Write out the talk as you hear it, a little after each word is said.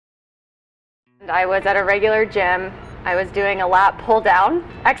I was at a regular gym. I was doing a lat pull down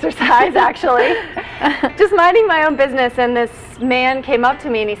exercise, actually, just minding my own business. And this man came up to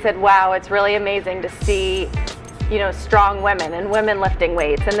me and he said, wow, it's really amazing to see, strong women and women lifting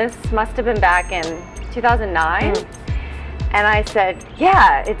weights. And this must have been back in 2009. And I said,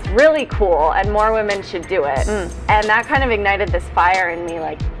 yeah, it's really cool and more women should do it. And that kind of ignited this fire in me.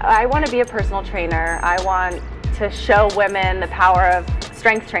 Like, I want to be a personal trainer. I want to show women the power of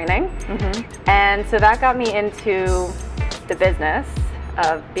strength training. And so that got me into the business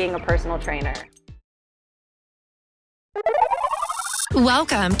of being a personal trainer.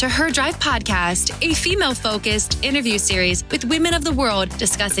 Welcome to Her Drive Podcast, a female-focused interview series with women of the world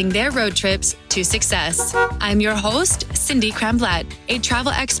discussing their road trips to success. I'm your host, Cindy Kramblatt, a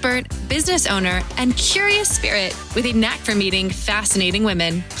travel expert, business owner, and curious spirit with a knack for meeting fascinating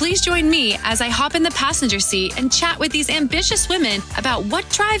women. Please join me as I hop in the passenger seat and chat with these ambitious women about what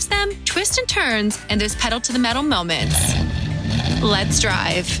drives them, twists and turns, and those pedal to the metal moments. Let's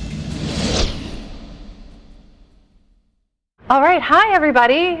drive. All right, hi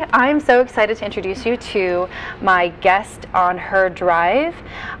everybody. I'm so excited to introduce you to my guest on Her Drive,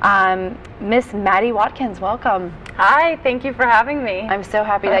 Miss Maddie Watkins. Welcome. Hi, thank you for having me. I'm so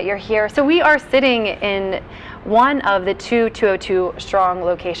happy that you're here. So we are sitting in one of the two 202 Strong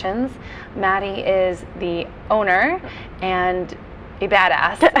locations. Maddie is the owner and a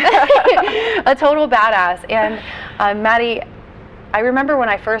badass, a total badass. And Maddie, I remember when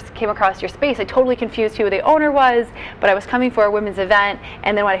I first came across your space, I totally confused who the owner was, but I was coming for a women's event,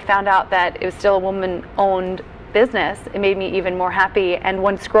 and then when I found out that it was still a woman-owned business, it made me even more happy. And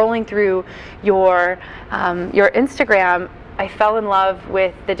when scrolling through your Instagram, I fell in love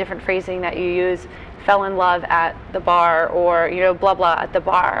with the different phrasing that you use. Fell in love at the bar, or blah blah at the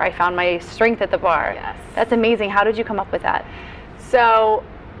bar. I found my strength at the bar. Yes. That's amazing. How did you come up with that? So,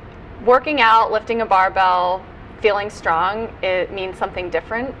 working out, lifting a barbell, feeling strong, it means something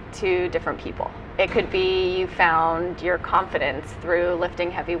different to different people. It could be you found your confidence through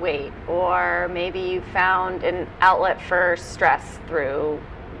lifting heavy weight, or maybe you found an outlet for stress through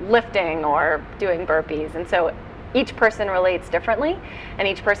lifting or doing burpees. And so each person relates differently, and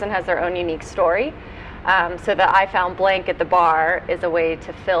each person has their own unique story. So that I found blank at the bar is a way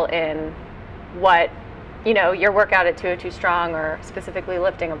to fill in what your workout at 202 Strong, or specifically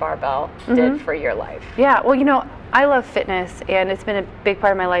lifting a barbell, did for your life. Yeah, well, I love fitness, and it's been a big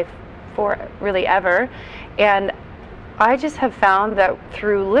part of my life for really ever. And I just have found that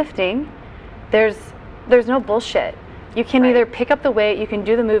through lifting, there's no bullshit. You can either pick up the weight, you can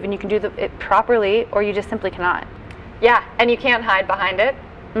do the move, and you can do it properly, or you just simply cannot. Yeah, and you can't hide behind it,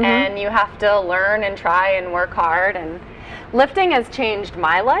 and you have to learn and try and work hard. And lifting has changed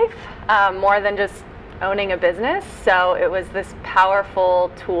my life more than just owning a business. So it was this powerful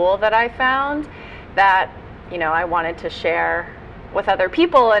tool that I found that I wanted to share with other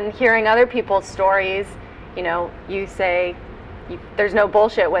people. And hearing other people's stories, you say there's no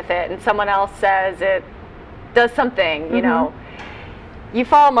bullshit with it, and someone else says it does something. You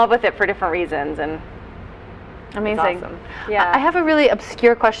fall in love with it for different reasons. And amazing. It's awesome. Yeah. I have a really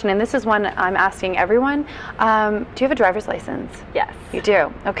obscure question, and this is one I'm asking everyone. Do you have a driver's license? Yes. You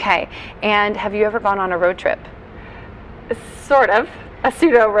do? Okay. And have you ever gone on a road trip? Sort of. A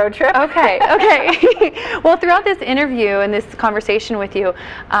pseudo road trip. Okay. Well, throughout this interview and this conversation with you,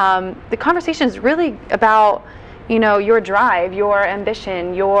 the conversation is really about, your drive, your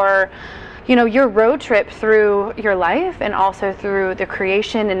ambition, your road trip through your life, and also through the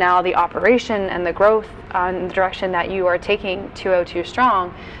creation and now the operation and the growth in the direction that you are taking 202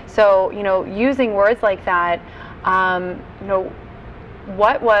 Strong. So, using words like that,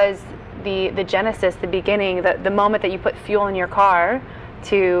 what was the genesis, the beginning, the moment that you put fuel in your car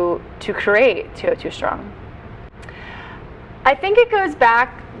to create 202 Strong? I think it goes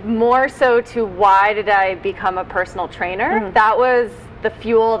back more so to why did I become a personal trainer. That was the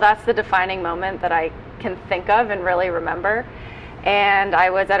fuel. That's the defining moment that I can think of and really remember. And I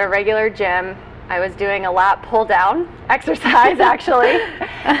was at a regular gym. I was doing a lat pull down exercise, actually,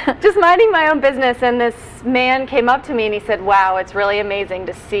 just minding my own business. And this man came up to me and he said, wow, it's really amazing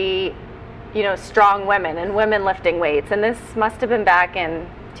to see strong women and women lifting weights. And this must have been back in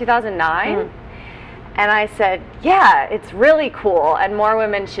 2009. And I said, yeah, it's really cool and more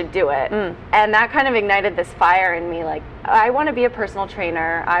women should do it. And that kind of ignited this fire in me. Like, I want to be a personal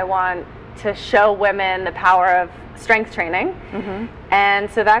trainer. I want to show women the power of strength training. And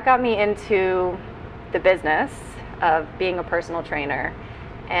so that got me into the business of being a personal trainer.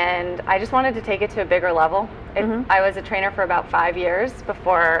 And I just wanted to take it to a bigger level. I was a trainer for about 5 years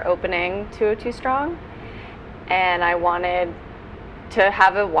before opening 202 Strong. And I wanted to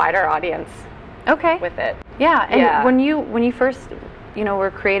have a wider audience. with it. Yeah, and when you first,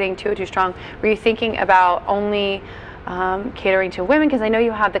 were creating 202 Strong, were you thinking about only catering to women? Because I know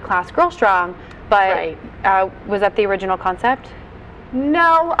you have the class Girl Strong, but was that the original concept?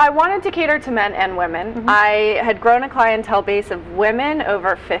 No, I wanted to cater to men and women. Mm-hmm. I had grown a clientele base of women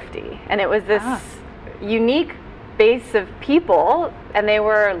over 50, and it was this unique base of people, and they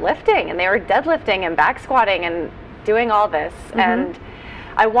were lifting, and they were deadlifting and back squatting and doing all this. Mm-hmm. And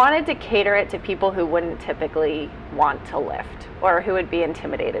I wanted to cater it to people who wouldn't typically want to lift or who would be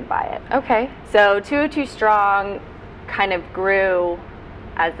intimidated by it. Okay. So 202 Strong kind of grew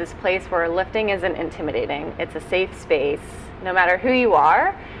as this place where lifting isn't intimidating. It's a safe space. No matter who you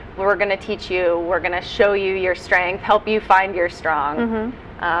are, we're going to teach you, we're going to show you your strength, help you find your strong.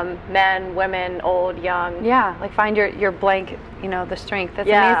 Mm-hmm. Men, women, old, young. Yeah, like find your blank, the strength. That's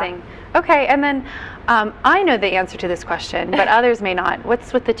amazing. Okay, and then I know the answer to this question, but others may not.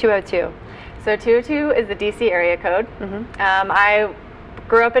 What's with the 202? So 202 is the DC area code. Mm-hmm. I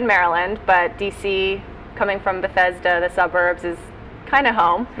grew up in Maryland, but DC, coming from Bethesda, the suburbs, is kind of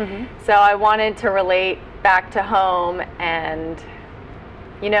home. Mm-hmm. So I wanted to relate back to home, and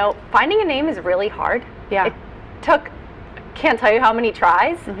finding a name is really hard. Yeah. It took, can't tell you how many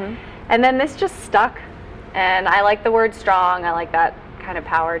tries. Mm-hmm. And then this just stuck, and I like the word strong. I like that kind of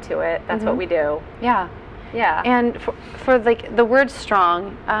power to it. That's what we do. Yeah. And for like the word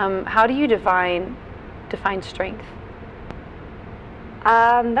strong, how do you define strength?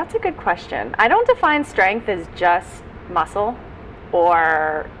 That's a good question. I don't define strength as just muscle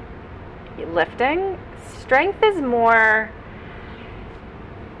or lifting. Strength is more,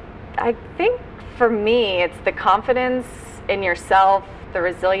 I think for me, it's the confidence in yourself, the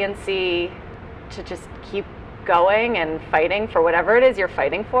resiliency to just keep going and fighting for whatever it is you're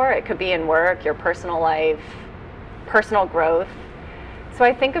fighting for. It could be in work, your personal life, personal growth. So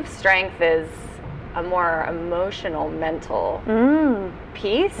I think of strength as a more emotional, mental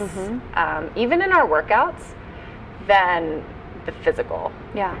piece, even in our workouts, than the physical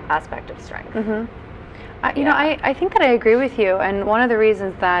aspect of strength. Mm-hmm. I think that I agree with you, and one of the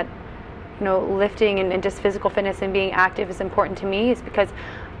reasons that lifting and just physical fitness and being active is important to me is because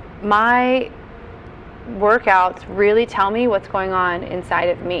my workouts really tell me what's going on inside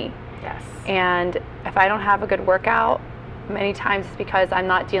of me. Yes. And if I don't have a good workout, many times it's because I'm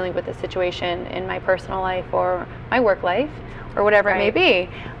not dealing with a situation in my personal life or my work life or whatever it may be.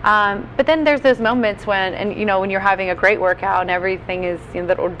 But then there's those moments when you're having a great workout and everything is, the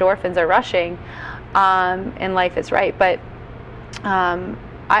endorphins are rushing, and life is right. But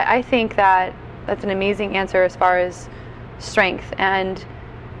I think that's an amazing answer as far as strength. And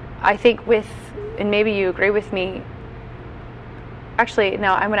I think and maybe you agree with me. Actually,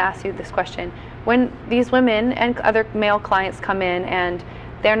 no, I'm going to ask you this question. When these women and other male clients come in and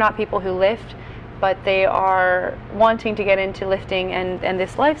they're not people who lift, but they are wanting to get into lifting and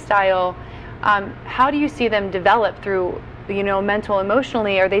this lifestyle, how do you see them develop through, mental,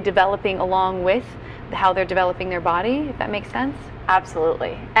 emotionally? Are they developing along with how they're developing their body, if that makes sense?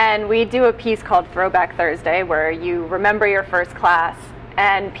 Absolutely. And we do a piece called Throwback Thursday where you remember your first class,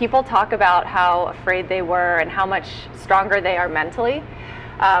 and people talk about how afraid they were and how much stronger they are mentally,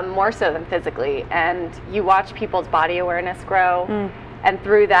 more so than physically. And you watch people's body awareness grow, and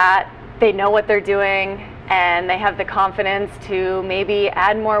through that, they know what they're doing, and they have the confidence to maybe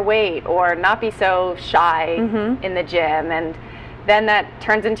add more weight or not be so shy in the gym. And then that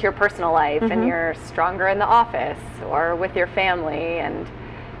turns into your personal life, and you're stronger in the office or with your family. And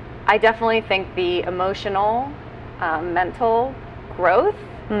I definitely think the emotional, mental growth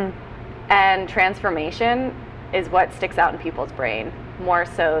and transformation is what sticks out in people's brain, more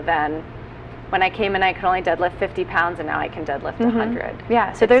so than when I came in I could only deadlift 50 pounds and now I can deadlift 100.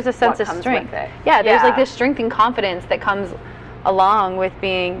 Yeah, so there's a sense of strength. Yeah, there's like this strength and confidence that comes along with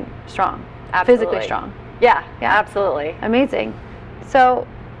being strong, physically strong. Yeah, absolutely. Amazing. So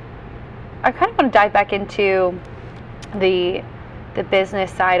I kind of want to dive back into the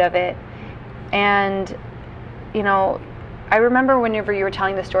business side of it. And, I remember whenever you were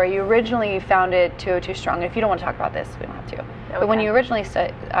telling the story, you originally founded 202 Strong. If you don't want to talk about this, we don't have to. But when you originally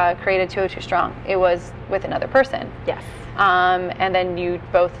created 202 Strong, it was with another person. Yes. And then you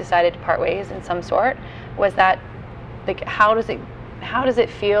both decided to part ways in some sort. Was that, like, how does it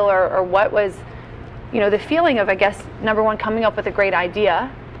feel, or what was, the feeling of, I guess, number one, coming up with a great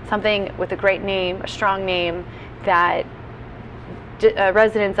idea, something with a great name, a strong name that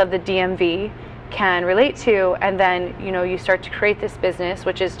residents of the DMV can relate to, and then you start to create this business,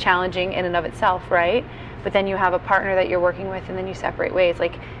 which is challenging in and of itself, right? But then you have a partner that you're working with, and then you separate ways.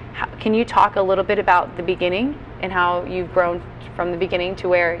 Like, Can you talk a little bit about the beginning and how you've grown from the beginning to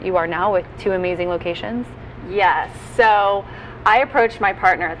where you are now with 2 amazing locations? Yes. So I approached my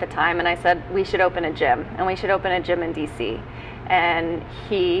partner at the time and I said, we should open a gym, and we should open a gym in DC. And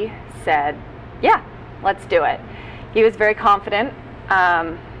he said, yeah, let's do it. He was very confident.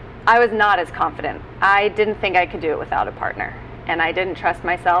 I was not as confident. I didn't think I could do it without a partner. And I didn't trust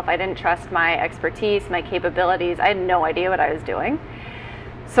myself. I didn't trust my expertise, my capabilities. I had no idea what I was doing.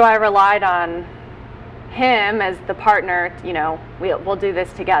 So I relied on him as the partner. You know, we'll do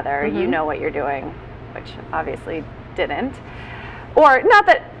this together. You know what you're doing, which obviously didn't. Or not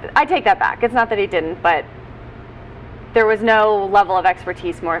that, I take that back. It's not that he didn't, but there was no level of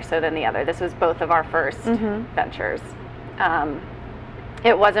expertise more so than the other. This was both of our first ventures.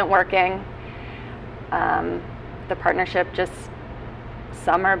 It wasn't working. The partnership just,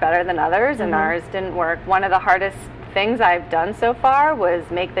 some are better than others, and ours didn't work. One of the hardest things I've done so far was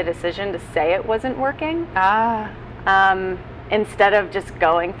make the decision to say it wasn't working. Instead of just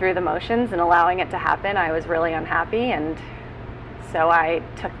going through the motions and allowing it to happen, I was really unhappy, and so I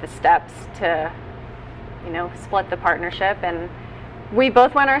took the steps to, you know, split the partnership, and we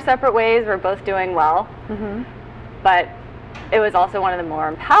both went our separate ways. We're both doing well, but it was also one of the more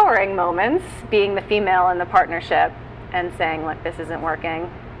empowering moments, being the female in the partnership and saying, look, this isn't working.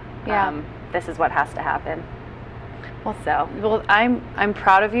 This is what has to happen. Well, I'm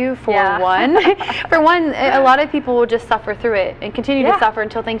proud of you for one. For one, a lot of people will just suffer through it and continue to suffer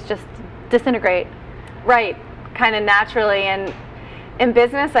until things just disintegrate. Right, kind of naturally. And in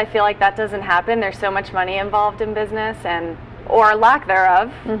business, I feel like that doesn't happen. There's so much money involved in business, or lack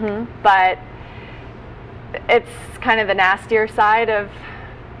thereof. But it's kind of the nastier side of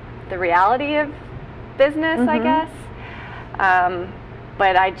the reality of business, I guess.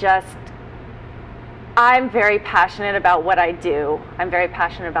 But I'm very passionate about what I do. I'm very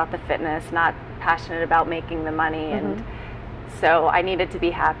passionate about the fitness, not passionate about making the money. And so I needed to be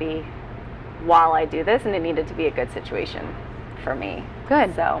happy while I do this, and it needed to be a good situation for me.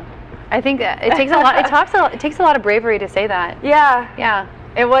 Good. So I think that it takes a lot. It takes a lot of bravery to say that. Yeah.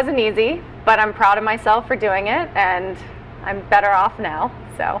 It wasn't easy, but I'm proud of myself for doing it, and I'm better off now.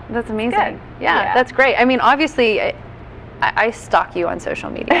 So that's amazing. Yeah, that's great. I mean, obviously, I stalk you on social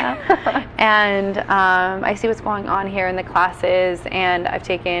media, and I see what's going on here in the classes, and I've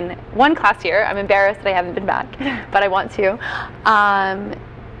taken one class here. I'm embarrassed that I haven't been back, but I want to.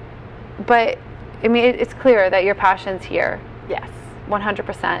 But I mean, it's clear that your passion's here. Yes.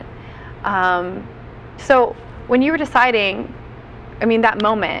 100%. So when you were deciding, I mean, that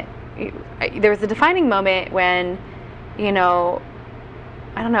moment, there was a defining moment when, you know,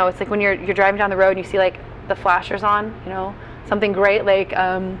 I don't know, it's like when you're driving down the road and you see like the flashers on, you know, something great like,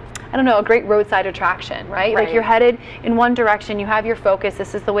 I don't know, a great roadside attraction, right? Like you're headed in one direction, you have your focus,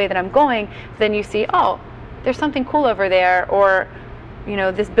 this is the way that I'm going, then you see, oh, there's something cool over there, or, you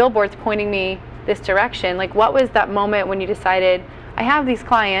know, this billboard's pointing me this direction. Like, what was that moment when you decided, I have these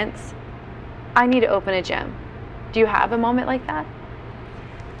clients, I need to open a gym? Do you have a moment like that?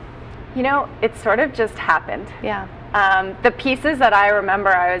 You know, it sort of just happened. Yeah. The pieces that I remember,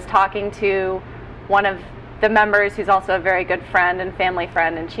 I was talking to one of the members who's also a very good friend and family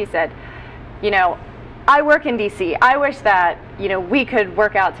friend, and she said, you know, I work in DC. I wish that, you know, we could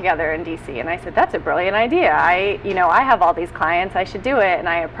work out together in DC. And I said, that's a brilliant idea. I have all these clients, I should do it. And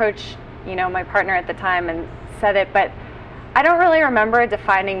I approached, you know, my partner at the time and said it, but I don't really remember a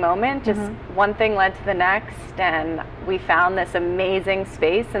defining moment. Just one thing led to the next, and we found this amazing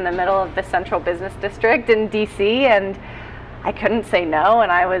space in the middle of the central business district in DC, and I couldn't say no,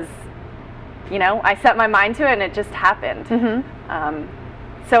 and I was, you know, I set my mind to it, and it just happened.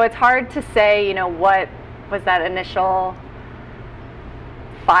 So it's hard to say, you know, what was that initial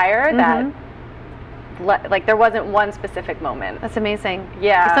fire that, like, there wasn't one specific moment. That's amazing.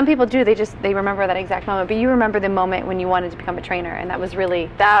 Yeah. Some people do, they remember that exact moment, but you remember the moment when you wanted to become a trainer, and that was really...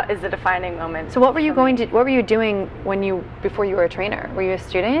 That is the defining moment. So what were you what were you doing before you were a trainer? Were you a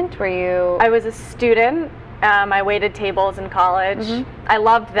student? I was a student. I waited tables in college. I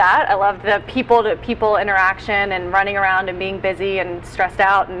loved that. I loved the people-to-people interaction and running around and being busy and stressed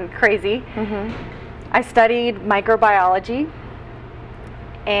out and crazy. I studied microbiology,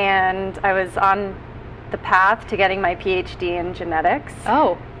 and I was on the path to getting my PhD in genetics.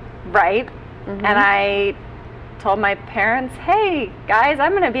 Oh. Right. And I told my parents, hey, guys,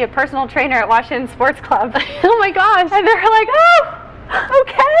 I'm going to be a personal trainer at Washington Sports Club. Oh, my gosh. And they're like, oh,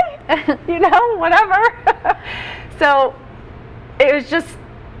 okay, you know, whatever. So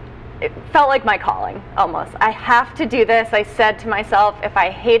it felt like my calling, almost. I have to do this. I said to myself, if I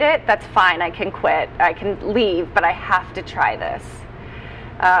hate it, that's fine. I can quit. I can leave, but I have to try this.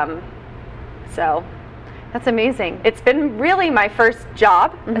 So That's amazing. it's been really my first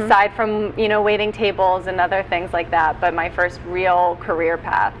job, aside from, waiting tables and other things like that, but my first real career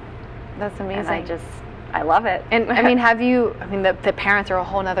path. That's amazing. And I love it. And I mean, the parents are a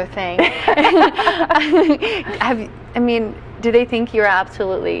whole nother thing. Do they think you're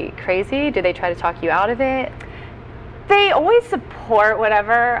absolutely crazy? Do they try to talk you out of it? They always support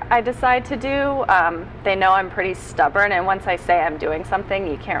whatever I decide to do. They know I'm pretty stubborn, and once I say I'm doing something,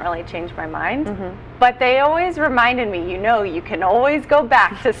 you can't really change my mind. But they always reminded me, you can always go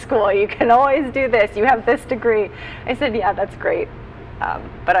back to school. You can always do this. You have this degree. I said, yeah, that's great.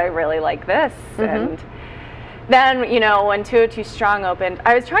 But I really like this. And then, when 202 Strong opened,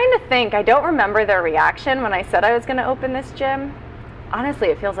 I was trying to think. I don't remember their reaction when I said I was going to open this gym. Honestly,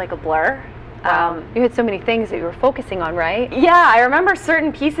 it feels like a blur. You had so many things that you were focusing on, right? Yeah, I remember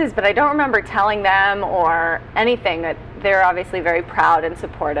certain pieces, but I don't remember telling them or anything. That they're obviously very proud and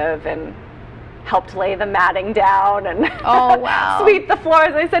supportive and helped lay the matting down and oh, wow. sweep the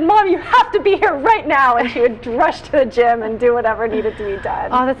floors. I said, Mom, you have to be here right now. And she would rush to the gym and do whatever needed to be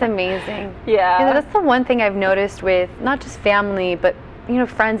done. Oh, that's amazing. Yeah. That's the one thing I've noticed with not just family, but,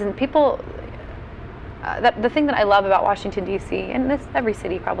 friends and people. The thing that I love about Washington, D.C., and every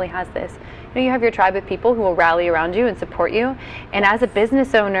city probably has this, you have your tribe of people who will rally around you and support you. And as a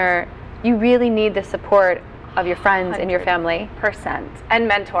business owner, you really need the support of your friends and your family. 100%. And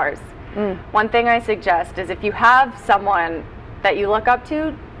mentors. One thing I suggest is if you have someone that you look up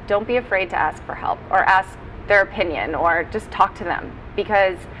to, don't be afraid to ask for help or ask their opinion or just talk to them,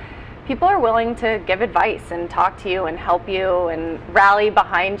 because people are willing to give advice and talk to you and help you and rally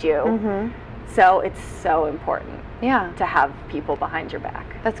behind you. So it's so important to have people behind your back.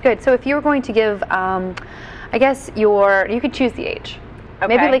 That's good. So if you were going to give, I guess you could choose the age.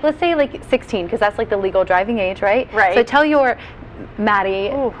 Okay. Maybe let's say 16, because that's the legal driving age, right? Right. So tell your Maddie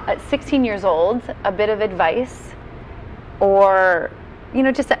at 16 years old a bit of advice, or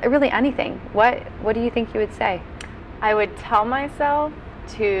just really anything. What do you think you would say? I would tell myself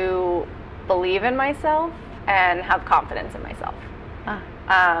to believe in myself and have confidence in myself.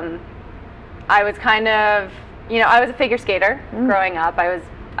 I was kind of, I was a figure skater growing up.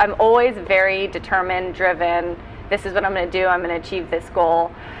 I'm always very determined, driven. This is what I'm going to do. I'm going to achieve this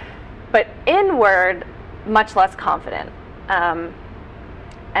goal. But inward, much less confident. And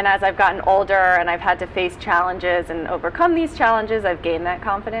as I've gotten older and I've had to face challenges and overcome these challenges, I've gained that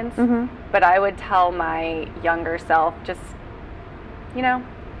confidence. But I would tell my younger self, just,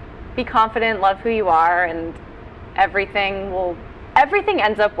 be confident, love who you are, and everything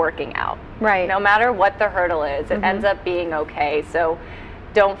ends up working out. Right. No matter what the hurdle is, it ends up being okay. So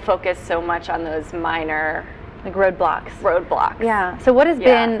don't focus so much on those minor roadblocks. Yeah. So what has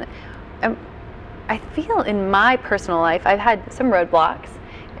been, I feel in my personal life, I've had some roadblocks,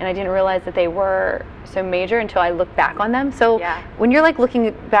 and I didn't realize that they were so major until I looked back on them. So when you're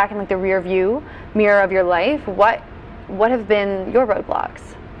looking back in the rear view mirror of your life, what have been your roadblocks?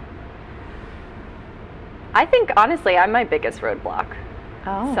 I think, honestly, I'm my biggest roadblock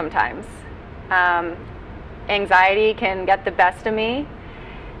sometimes. Anxiety can get the best of me.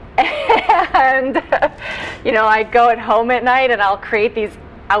 And, I go at home at night and I'll create these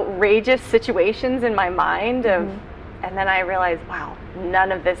outrageous situations in my mind and then I realize, wow,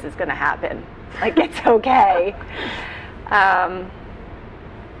 none of this is going to happen. It's okay.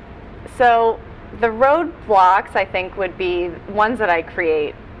 So the roadblocks, I think, would be ones that I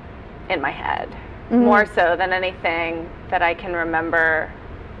create in my head. More so than anything that I can remember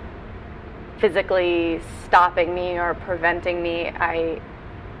physically stopping me or preventing me. I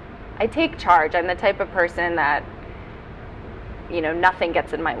take charge. I'm the type of person that, nothing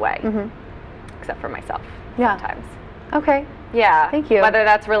gets in my way, except for myself sometimes. Okay. Yeah. Thank you. Whether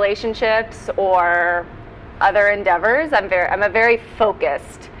that's relationships or other endeavors, I'm a very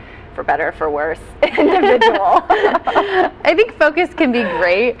focused, for better or for worse, individual. I think focus can be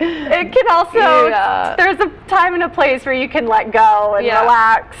great. It can also, there's a time and a place where you can let go and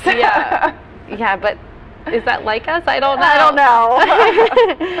relax. Yeah, but is that like us? I don't know.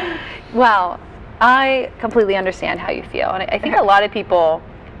 Well, I completely understand how you feel. And I think a lot of people,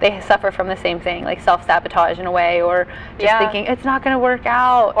 they suffer from the same thing, self-sabotage in a way, or just thinking, it's not going to work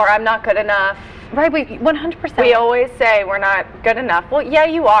out. Or I'm not good enough. Right, but 100%. We always say we're not good enough. Well, yeah,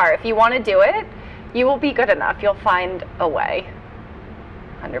 you are. If you want to do it, you will be good enough. You'll find a way.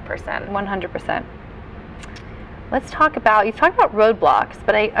 100%. 100%. You've talked about roadblocks,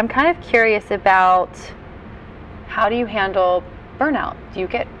 but I'm kind of curious about how do you handle burnout? Do you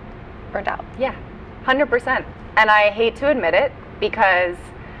get burnt out? Yeah, 100%. And I hate to admit it because,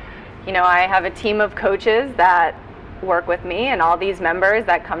 I have a team of coaches that work with me and all these members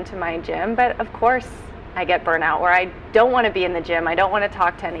that come to my gym, but of course I get burnout where I don't want to be in the gym. I don't want to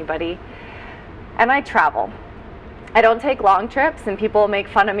talk to anybody. And I travel. I don't take long trips, and people make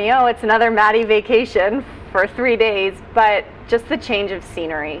fun of me. Oh, it's another Maddie vacation for 3 days. But just the change of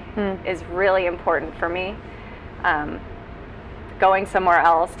scenery is really important for me. Going somewhere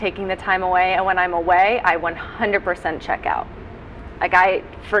else, taking the time away. And when I'm away, I 100% check out. Like, I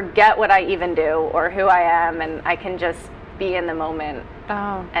forget what I even do or who I am, and I can just be in the moment.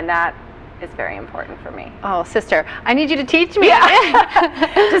 Oh. And that is very important for me. Oh, sister, I need you to teach me. Yeah.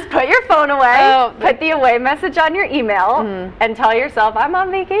 Just put your phone away, put the away message on your email, and tell yourself, I'm on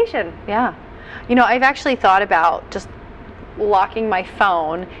vacation. Yeah. You know, I've actually thought about just locking my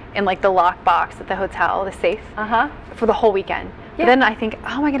phone in like the lock box at the hotel, the safe, for the whole weekend. Yeah. But then I think,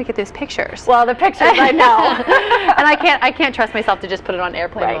 how am I going to get those pictures? Well, the pictures, I know. And I can't trust myself to just put it on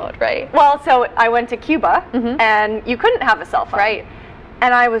airplane mode, right? Well, so I went to Cuba, and you couldn't have a cell phone. Right.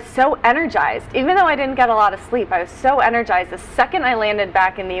 And I was so energized. Even though I didn't get a lot of sleep, I was so energized. The second I landed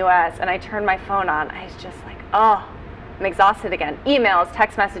back in the U.S. and I turned my phone on, I was just like, oh, I'm exhausted again. Emails,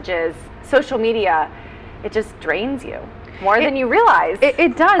 text messages, social media, it just drains you more than you realize.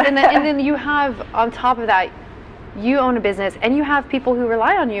 It does. And then you have, on top of that, you own a business and you have people who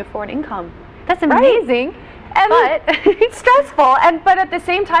rely on you for an income. That's amazing. Right. But it's stressful. But at the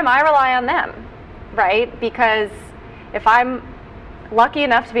same time, I rely on them, right? Because if I'm lucky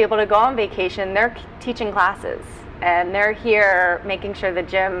enough to be able to go on vacation, they're teaching classes and they're here making sure the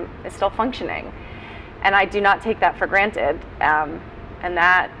gym is still functioning. And I do not take that for granted. And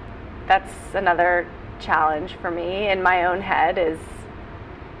that's another challenge for me in my own head, is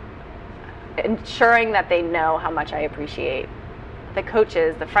ensuring that they know how much I appreciate the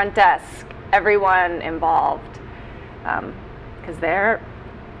coaches, the front desk, everyone involved, because they're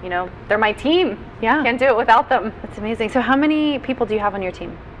my team. Yeah. Can't do it without them. That's amazing. So how many people do you have on your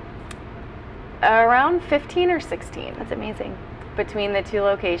team? Around 15 or 16. That's amazing. Between the two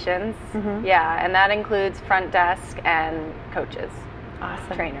locations. Yeah, and that includes front desk and coaches.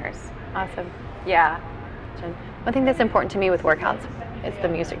 Awesome. Trainers. Awesome. Yeah. One thing that's important to me with workouts is the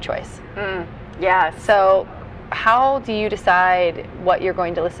music choice. Yeah. So how do you decide what you're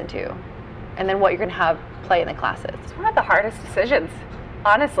going to listen to and then what you're going to have play in the classes? It's one of the hardest decisions,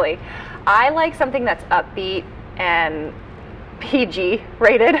 honestly. I like something that's upbeat and PG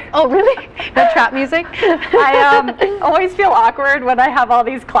rated. Oh, really? No trap music? I always feel awkward when I have all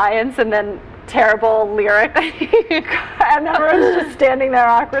these clients and then terrible lyrics and everyone's just standing there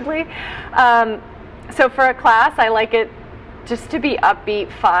awkwardly. So for a class, I like it just to be upbeat,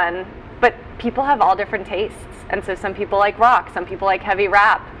 fun, but people have all different tastes. And so some people like rock, some people like heavy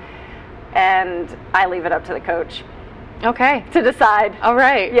rap, and I leave it up to the coach. Okay. To decide. All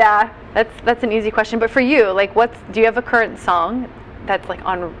right. Yeah. That's an easy question. But for you, like, do you have a current song that's like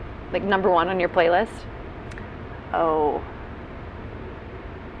on, like, number one on your playlist? Oh.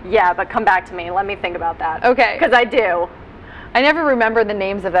 Yeah, but come back to me. Let me think about that. Okay. Because I do. I never remember the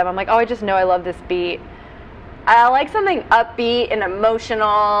names of them. I'm like, oh, I just know I love this beat. I like something upbeat and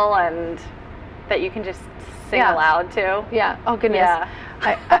emotional and that you can just sing aloud to. Yeah. Oh, goodness. Yeah.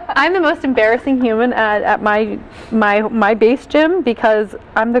 I'm the most embarrassing human at my base gym, because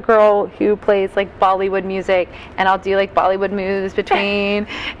I'm the girl who plays like Bollywood music, and I'll do like Bollywood moves between,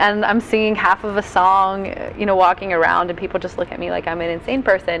 and I'm singing half of a song, walking around, and people just look at me like I'm an insane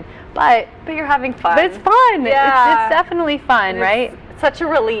person. But you're having fun. But it's fun. Yeah. It's definitely fun, right? It's such a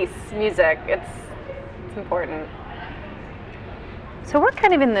release, music. It's important. So we're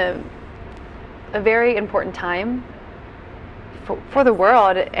kind of in a very important time for the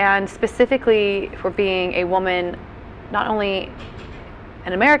world, and specifically for being a woman, not only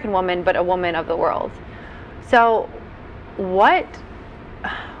an American woman, but a woman of the world. So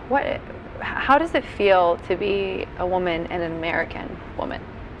how does it feel to be a woman and an American woman?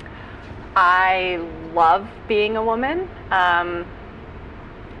 I love being a woman.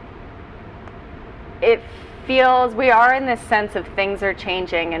 It feels, we are in this sense of things are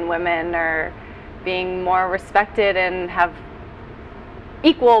changing and women are being more respected and have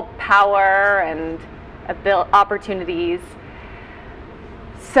equal power and opportunities.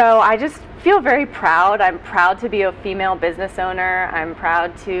 So I just feel very proud. I'm proud to be a female business owner. I'm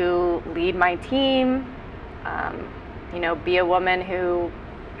proud to lead my team, be a woman who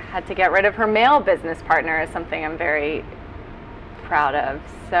had to get rid of her male business partner is something I'm very proud of.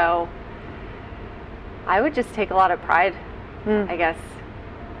 So I would just take a lot of pride, I guess,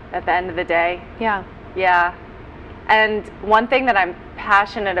 at the end of the day. Yeah. Yeah. And one thing that I'm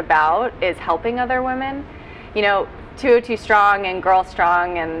passionate about is helping other women. 202 Strong and Girl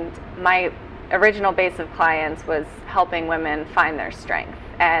Strong and my original base of clients was helping women find their strength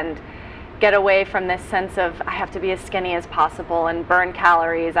and get away from this sense of I have to be as skinny as possible and burn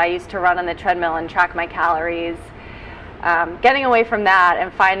calories. I used to run on the treadmill and track my calories. Getting away from that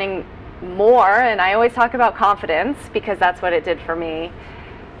and finding more, and I always talk about confidence because that's what it did for me.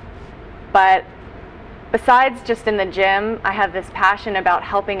 But besides just in the gym, I have this passion about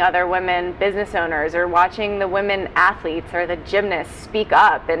helping other women business owners or watching the women athletes or the gymnasts speak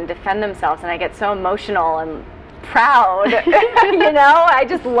up and defend themselves, and I get so emotional and proud. I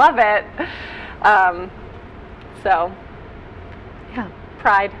just love it. Yeah,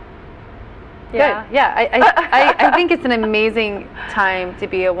 pride. Yeah. Good. Yeah, I think it's an amazing time to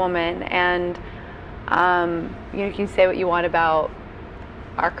be a woman, and you can say what you want about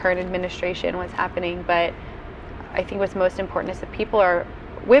our current administration, what's happening, but I think what's most important is that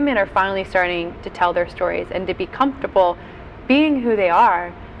women are finally starting to tell their stories and to be comfortable being who they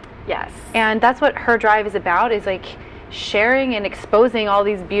are. Yes. And that's what Her Drive is about, is like sharing and exposing all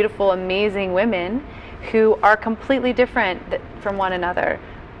these beautiful, amazing women who are completely different from one another.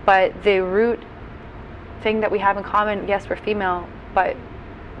 But the root thing that we have in common, yes, we're female, but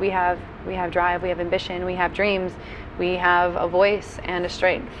we have drive, we have ambition, we have dreams, we have a voice and a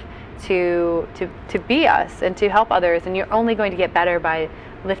strength to be us and to help others. And you're only going to get better by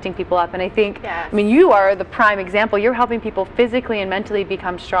lifting people up. And I think, yes. You are the prime example. You're helping people physically and mentally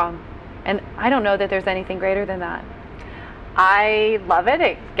become strong. And I don't know that there's anything greater than that. I love it.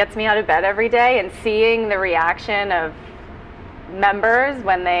 It gets me out of bed every day, and seeing the reaction of members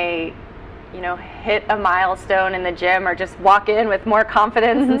when they, hit a milestone in the gym or just walk in with more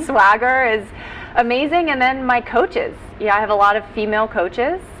confidence and swagger is amazing. And then my coaches. I have a lot of female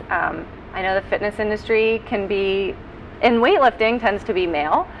coaches. I know the fitness industry can be, in weightlifting, tends to be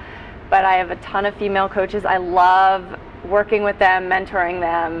male, but I have a ton of female coaches. I love working with them, mentoring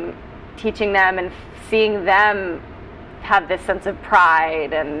them, teaching them, and seeing them have this sense of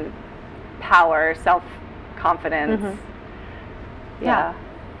pride and power, self-confidence. Yeah,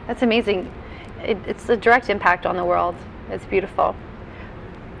 that's amazing. It's a direct impact on the world. It's beautiful.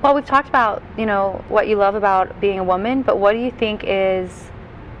 Well, we've talked about, what you love about being a woman, but what do you think is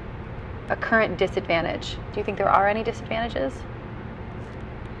a current disadvantage? Do you think there are any disadvantages?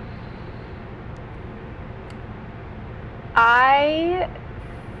 I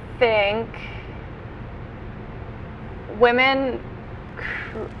think women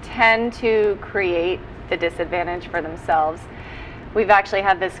tend to create the disadvantage for themselves. We've actually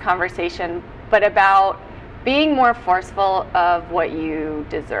had this conversation, but about being more forceful of what you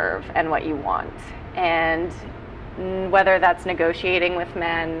deserve and what you want. And whether that's negotiating with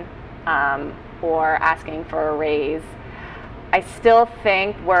men or asking for a raise, I still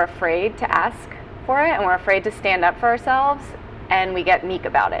think we're afraid to ask for it, and we're afraid to stand up for ourselves, and we get meek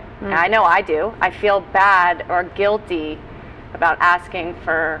about it. And I know I do. I feel bad or guilty about asking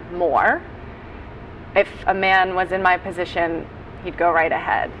for more. If a man was in my position, he'd go right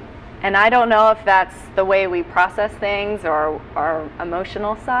ahead. And I don't know if that's the way we process things, or our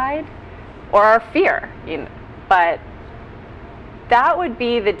emotional side, or our fear, but that would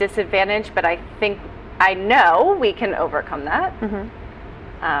be the disadvantage. But I know we can overcome that.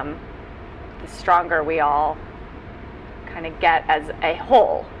 The stronger we all kind of get as a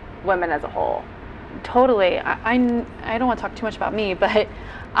whole, women as a whole. Totally. I don't want to talk too much about me, but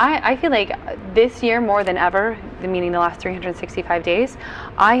I feel like this year more than ever, meaning the last 365 days,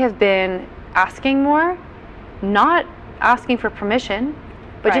 I have been asking more, not asking for permission,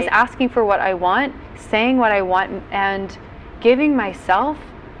 but just asking for what I want, saying what I want, and giving myself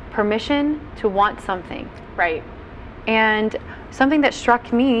permission to want something. Right. And something that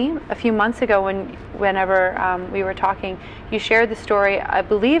struck me a few months ago whenever we were talking, you shared the story, I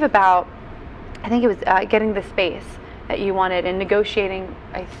believe, about, I think it was getting the space that you wanted and negotiating,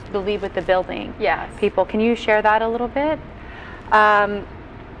 I believe, with the building people. Can you share that a little bit?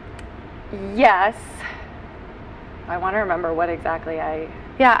 Yes. I want to remember what exactly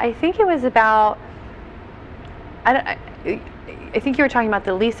Yeah, I think it was about, I think you were talking about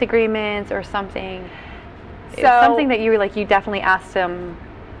the lease agreements or something. So, something that you were like, you definitely asked them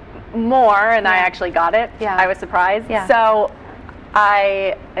more, and I actually got it. Yeah. I was surprised. Yeah. So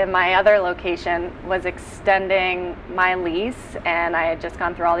I, in my other location, was extending my lease, and I had just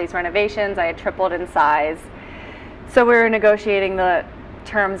gone through all these renovations. I had tripled in size. So we were negotiating the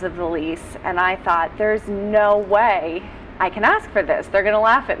terms of the lease, and I thought, there's no way I can ask for this. They're going to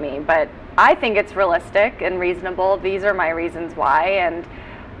laugh at me, but I think it's realistic and reasonable. These are my reasons why. And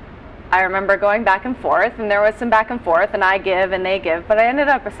I remember going back and forth, and there was some back and forth, and I give and they give, but I ended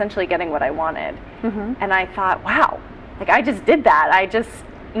up essentially getting what I wanted. And I thought, wow, like I just did that. I just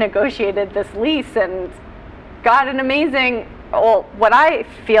negotiated this lease and got an amazing, what I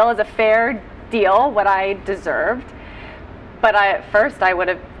feel is a fair deal, what I deserved. But at first I would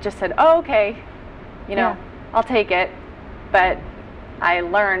have just said, oh, okay, I'll take it. But I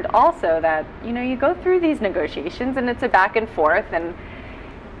learned also that, you go through these negotiations and it's a back and forth, and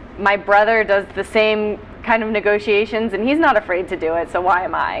my brother does the same kind of negotiations and he's not afraid to do it, so why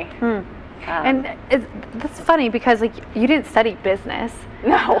am I? And that's funny because you didn't study business.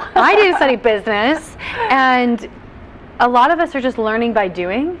 No. I didn't study business, and a lot of us are just learning by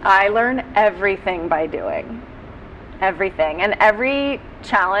doing. I learn everything by doing. Everything. And every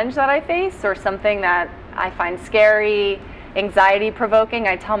challenge that I face or something that I find scary, anxiety provoking,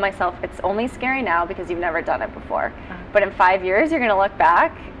 I tell myself it's only scary now because you've never done it before. But in 5 years, you're going to look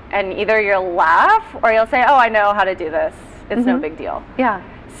back and either you'll laugh or you'll say, oh, I know how to do this. It's no big deal. Yeah.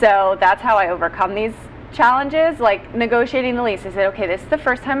 So that's how I overcome these challenges, like negotiating the lease. I said, okay, this is the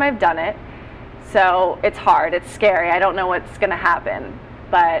first time I've done it. So it's hard, it's scary. I don't know what's going to happen.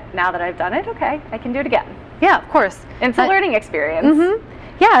 But now that I've done it, okay, I can do it again. Yeah, of course. And it's a learning experience.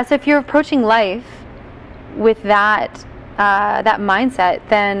 Yeah, so if you're approaching life with that that mindset,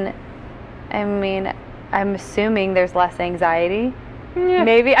 then, I mean, I'm assuming there's less anxiety. Yeah,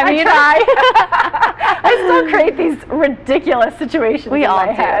 maybe. I try. I still create these ridiculous situations in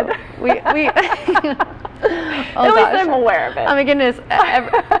my head. We At least I'm aware of it. Oh my goodness,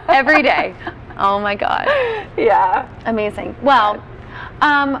 every day. Oh my God. Yeah. Amazing. Well,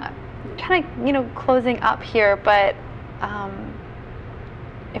 kind of, closing up here, but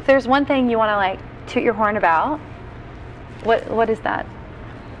if there's one thing you want to toot your horn about, what is that?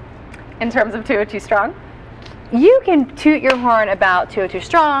 In terms of 202 Strong? You can toot your horn about 202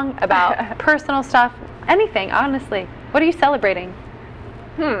 Strong, about personal stuff, anything, honestly. What are you celebrating?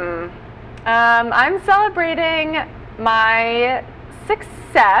 I'm celebrating my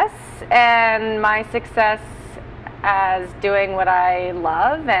success and my success as doing what I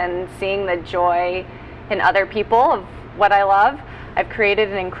love and seeing the joy in other people of what I love. I've created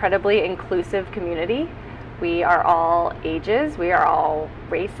an incredibly inclusive community. We are all ages, we are all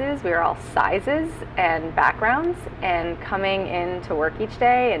races, we are all sizes and backgrounds, and coming in to work each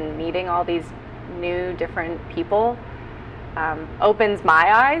day and meeting all these new different people opens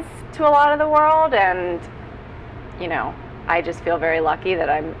my eyes to a lot of the world, and I just feel very lucky that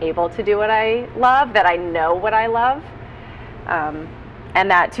I'm able to do what I love, that I know what I love, and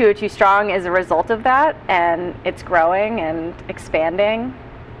that 202 Strong is a result of that, and it's growing and expanding.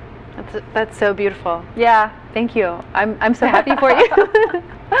 That's so beautiful. Yeah. Thank you. I'm so happy for you.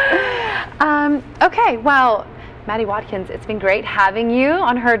 Okay, well, Maddie Watkins, it's been great having you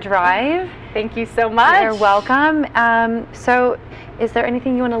on Her Drive. Thank you so much. You're welcome. So is there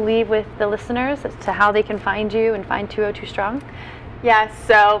anything you want to leave with the listeners as to how they can find you and find 202 Strong? Yes,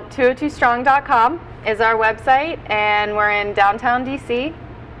 so 202strong.com is our website, and we're in downtown DC,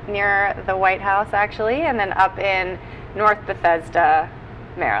 near the White House actually, and then up in North Bethesda,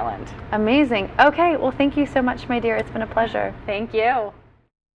 Maryland. Amazing. Okay, well, thank you so much, my dear. It's been a pleasure. Thank you.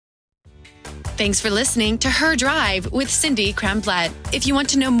 Thanks for listening to Her Drive with Cindy Kramblet. If you want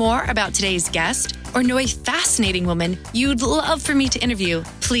to know more about today's guest or know a fascinating woman you'd love for me to interview,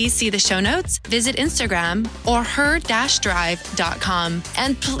 please see the show notes, visit Instagram or her-drive.com.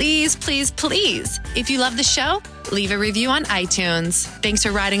 And please, please, please, if you love the show, leave a review on iTunes. Thanks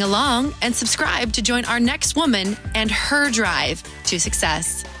for riding along, and subscribe to join our next woman and her drive to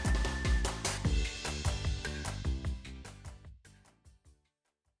success.